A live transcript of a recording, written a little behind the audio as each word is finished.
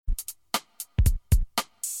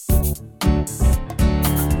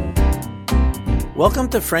Welcome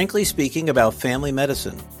to Frankly Speaking About Family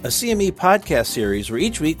Medicine, a CME podcast series where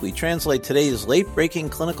each week we translate today's late-breaking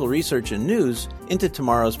clinical research and news into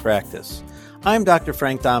tomorrow's practice. I'm Dr.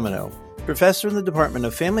 Frank Domino, professor in the Department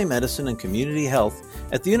of Family Medicine and Community Health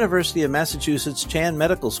at the University of Massachusetts Chan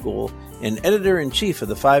Medical School and editor-in-chief of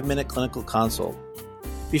the 5-Minute Clinical Consult.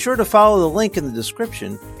 Be sure to follow the link in the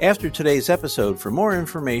description after today's episode for more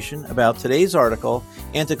information about today's article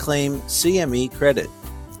and to claim CME credit.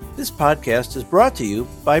 This podcast is brought to you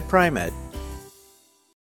by Pri-Med.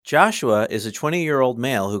 Joshua is a 20-year-old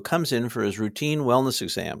male who comes in for his routine wellness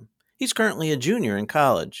exam. He's currently a junior in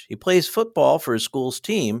college. He plays football for his school's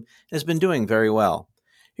team and has been doing very well.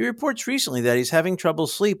 He reports recently that he's having trouble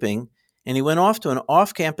sleeping, and he went off to an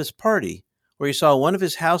off-campus party where he saw one of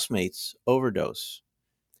his housemates overdose.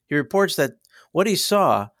 He reports that what he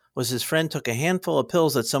saw was his friend took a handful of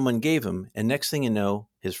pills that someone gave him, and next thing you know,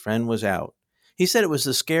 his friend was out. He said it was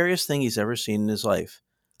the scariest thing he's ever seen in his life.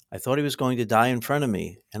 I thought he was going to die in front of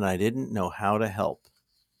me, and I didn't know how to help.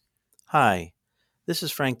 Hi, this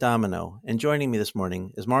is Frank Domino, and joining me this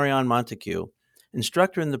morning is Marianne Montague,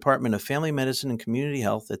 instructor in the Department of Family Medicine and Community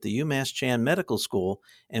Health at the UMass Chan Medical School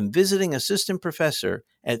and visiting assistant professor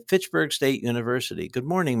at Fitchburg State University. Good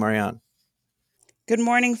morning, Marianne. Good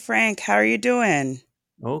morning, Frank. How are you doing?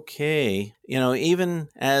 Okay. Even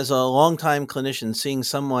as a longtime clinician, seeing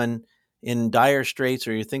someone in dire straits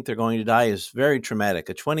or you think they're going to die is very traumatic.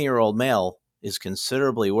 A 20-year-old male is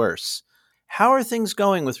considerably worse. How are things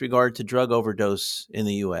going with regard to drug overdose in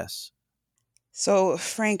the U.S.? So,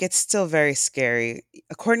 Frank, it's still very scary.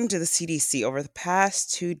 According to the CDC, over the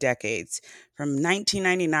past 2 decades, from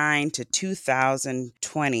 1999 to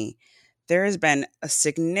 2020, there has been a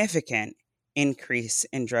significant increase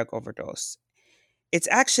in drug overdose. It's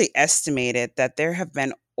actually estimated that there have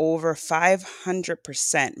been over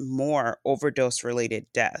 500% more overdose-related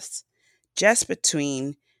deaths just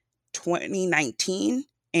between 2019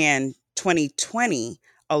 and 2020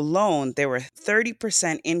 alone. There were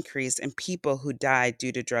 30% increase in people who died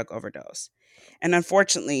due to drug overdose. And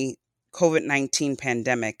unfortunately, COVID-19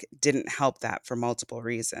 pandemic didn't help that for multiple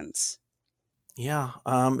reasons. Yeah,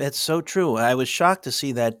 it's so true. I was shocked to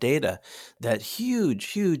see that data, that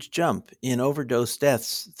huge jump in overdose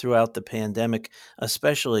deaths throughout the pandemic,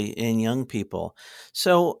 especially in young people.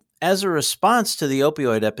 So, as a response to the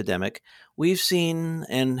opioid epidemic, we've seen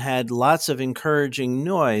and had lots of encouraging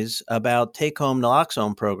noise about take-home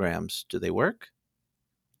naloxone programs. Do they work?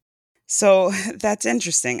 So that's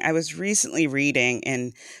interesting. I was recently reading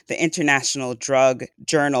in the International Drug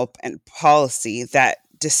Journal and Policy that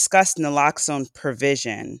discussed naloxone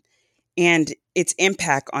provision and its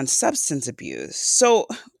impact on substance abuse. So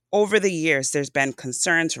over the years, there's been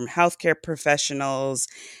concerns from healthcare professionals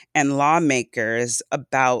and lawmakers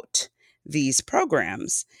about these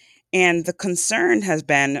programs. And the concern has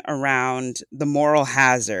been around the moral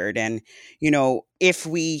hazard. And, if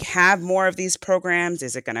we have more of these programs,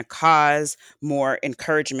 is it going to cause more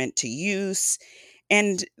encouragement to use?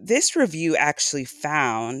 And this review actually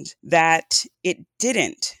found that it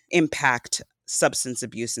didn't impact substance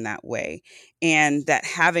abuse in that way, and that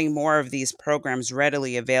having more of these programs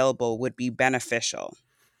readily available would be beneficial.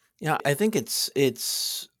 Yeah, I think it's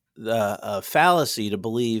a fallacy to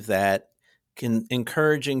believe that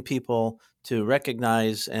encouraging people to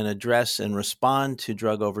recognize and address and respond to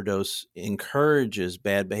drug overdose encourages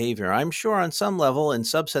bad behavior. I'm sure on some level in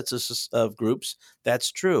subsets of groups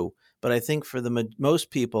that's true, but I think for the most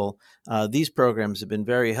people, these programs have been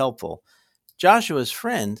very helpful. Joshua's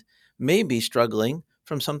friend may be struggling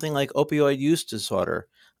from something like opioid use disorder.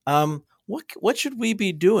 What should we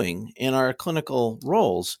be doing in our clinical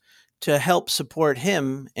roles to help support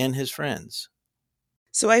him and his friends?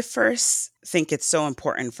 So I first think it's so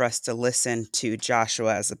important for us to listen to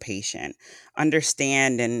Joshua as a patient,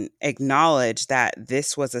 understand and acknowledge that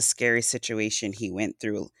this was a scary situation he went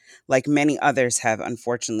through, like many others have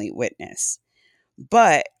unfortunately witnessed.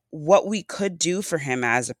 But what we could do for him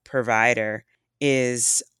as a provider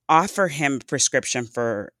is offer him a prescription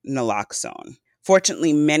for naloxone.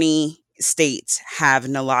 Fortunately, many states have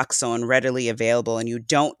naloxone readily available and you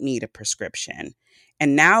don't need a prescription.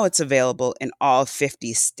 And now it's available in all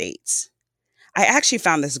 50 states. I actually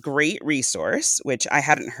found this great resource, which I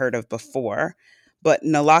hadn't heard of before, but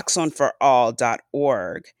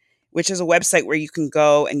naloxoneforall.org, which is a website where you can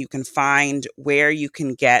go and you can find where you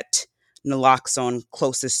can get naloxone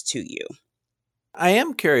closest to you. I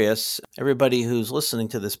am curious, everybody who's listening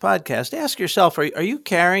to this podcast, ask yourself, are you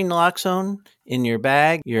carrying naloxone in your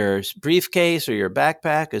bag, your briefcase, or your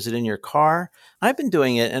backpack? Is it in your car? I've been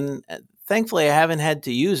doing it, and thankfully I haven't had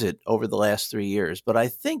to use it over the last 3 years. But I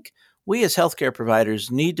think we as healthcare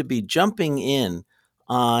providers need to be jumping in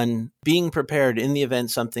on being prepared in the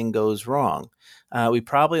event something goes wrong. We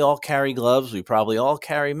probably all carry gloves. We probably all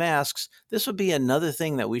carry masks. This would be another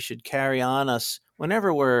thing that we should carry on us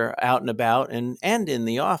whenever we're out and about and in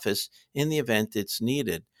the office in the event it's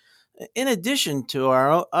needed. In addition to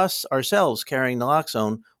us ourselves carrying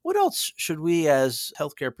naloxone, what else should we as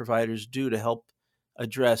healthcare providers do to help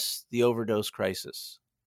address the overdose crisis?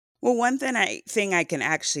 Well, one thing I can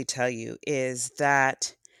actually tell you is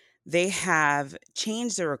that they have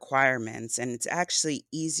changed the requirements, and it's actually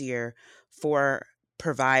easier for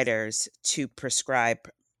providers to prescribe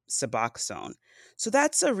Suboxone. So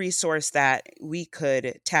that's a resource that we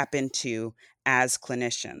could tap into as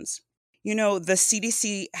clinicians. You know, the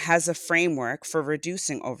CDC has a framework for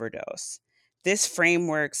reducing overdose. This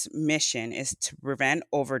framework's mission is to prevent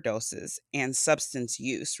overdoses and substance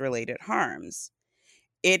use related harms.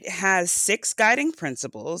 It has 6 guiding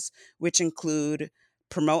principles, which include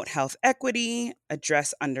promote health equity,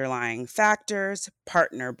 address underlying factors,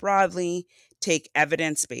 partner broadly, take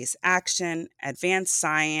evidence based action, advance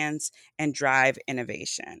science, and drive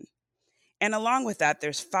innovation. And along with that,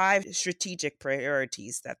 there's 5 strategic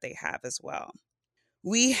priorities that they have as well.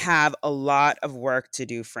 We have a lot of work to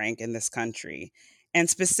do, Frank, in this country. And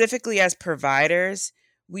specifically as providers,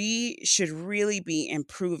 we should really be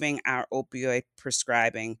improving our opioid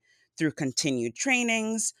prescribing through continued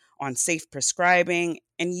trainings on safe prescribing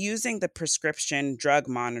and using the prescription drug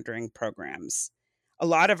monitoring programs. A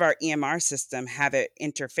lot of our EMR system have it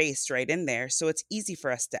interfaced right in there, so it's easy for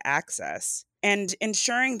us to access. And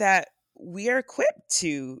ensuring that we are equipped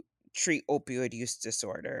to treat opioid use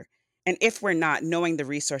disorder. And if we're not, knowing the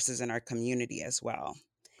resources in our community as well.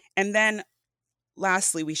 And then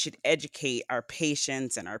lastly, we should educate our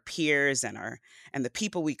patients and our peers and the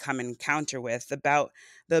people we come encounter with about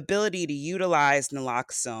the ability to utilize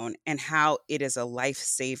naloxone and how it is a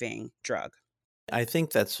life-saving drug. I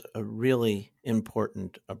think that's a really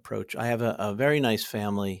important approach. I have a very nice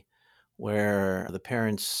family where the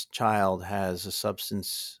parent's child has a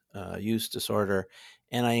substance use disorder,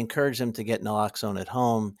 and I encourage them to get naloxone at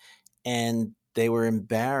home, and they were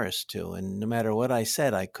embarrassed to. And no matter what I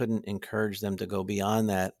said, I couldn't encourage them to go beyond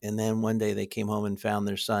that. And then one day they came home and found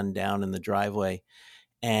their son down in the driveway.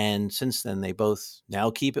 And since then, they both now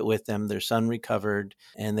keep it with them. Their son recovered,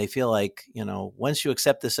 and they feel like, once you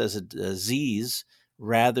accept this as a disease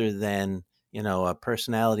rather than, a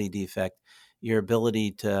personality defect, your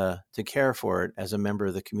ability to care for it as a member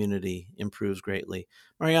of the community improves greatly.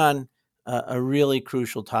 Marianne, a really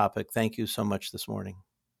crucial topic. Thank you so much this morning.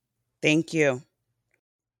 Thank you.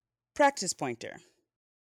 Practice pointer.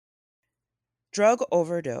 Drug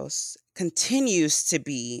overdose continues to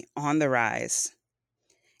be on the rise.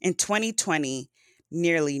 In 2020,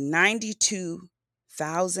 nearly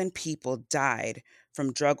 92,000 people died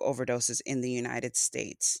from drug overdoses in the United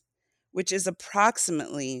States, which is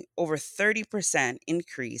approximately over 30%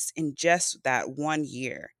 increase in just that 1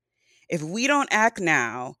 year. If we don't act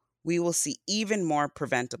now, we will see even more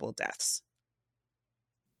preventable deaths.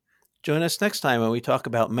 Join us next time when we talk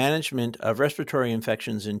about management of respiratory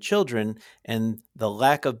infections in children and the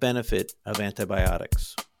lack of benefit of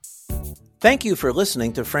antibiotics. Thank you for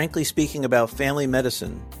listening to Frankly Speaking About Family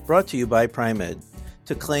Medicine, brought to you by Pri-Med.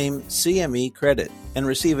 To claim CME credit and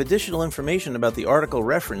receive additional information about the article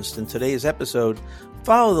referenced in today's episode,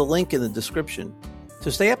 follow the link in the description.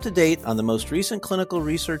 To stay up to date on the most recent clinical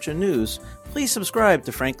research and news, please subscribe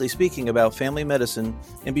to Frankly Speaking About Family Medicine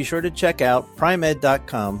and be sure to check out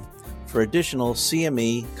primed.com for additional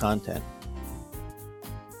CME content.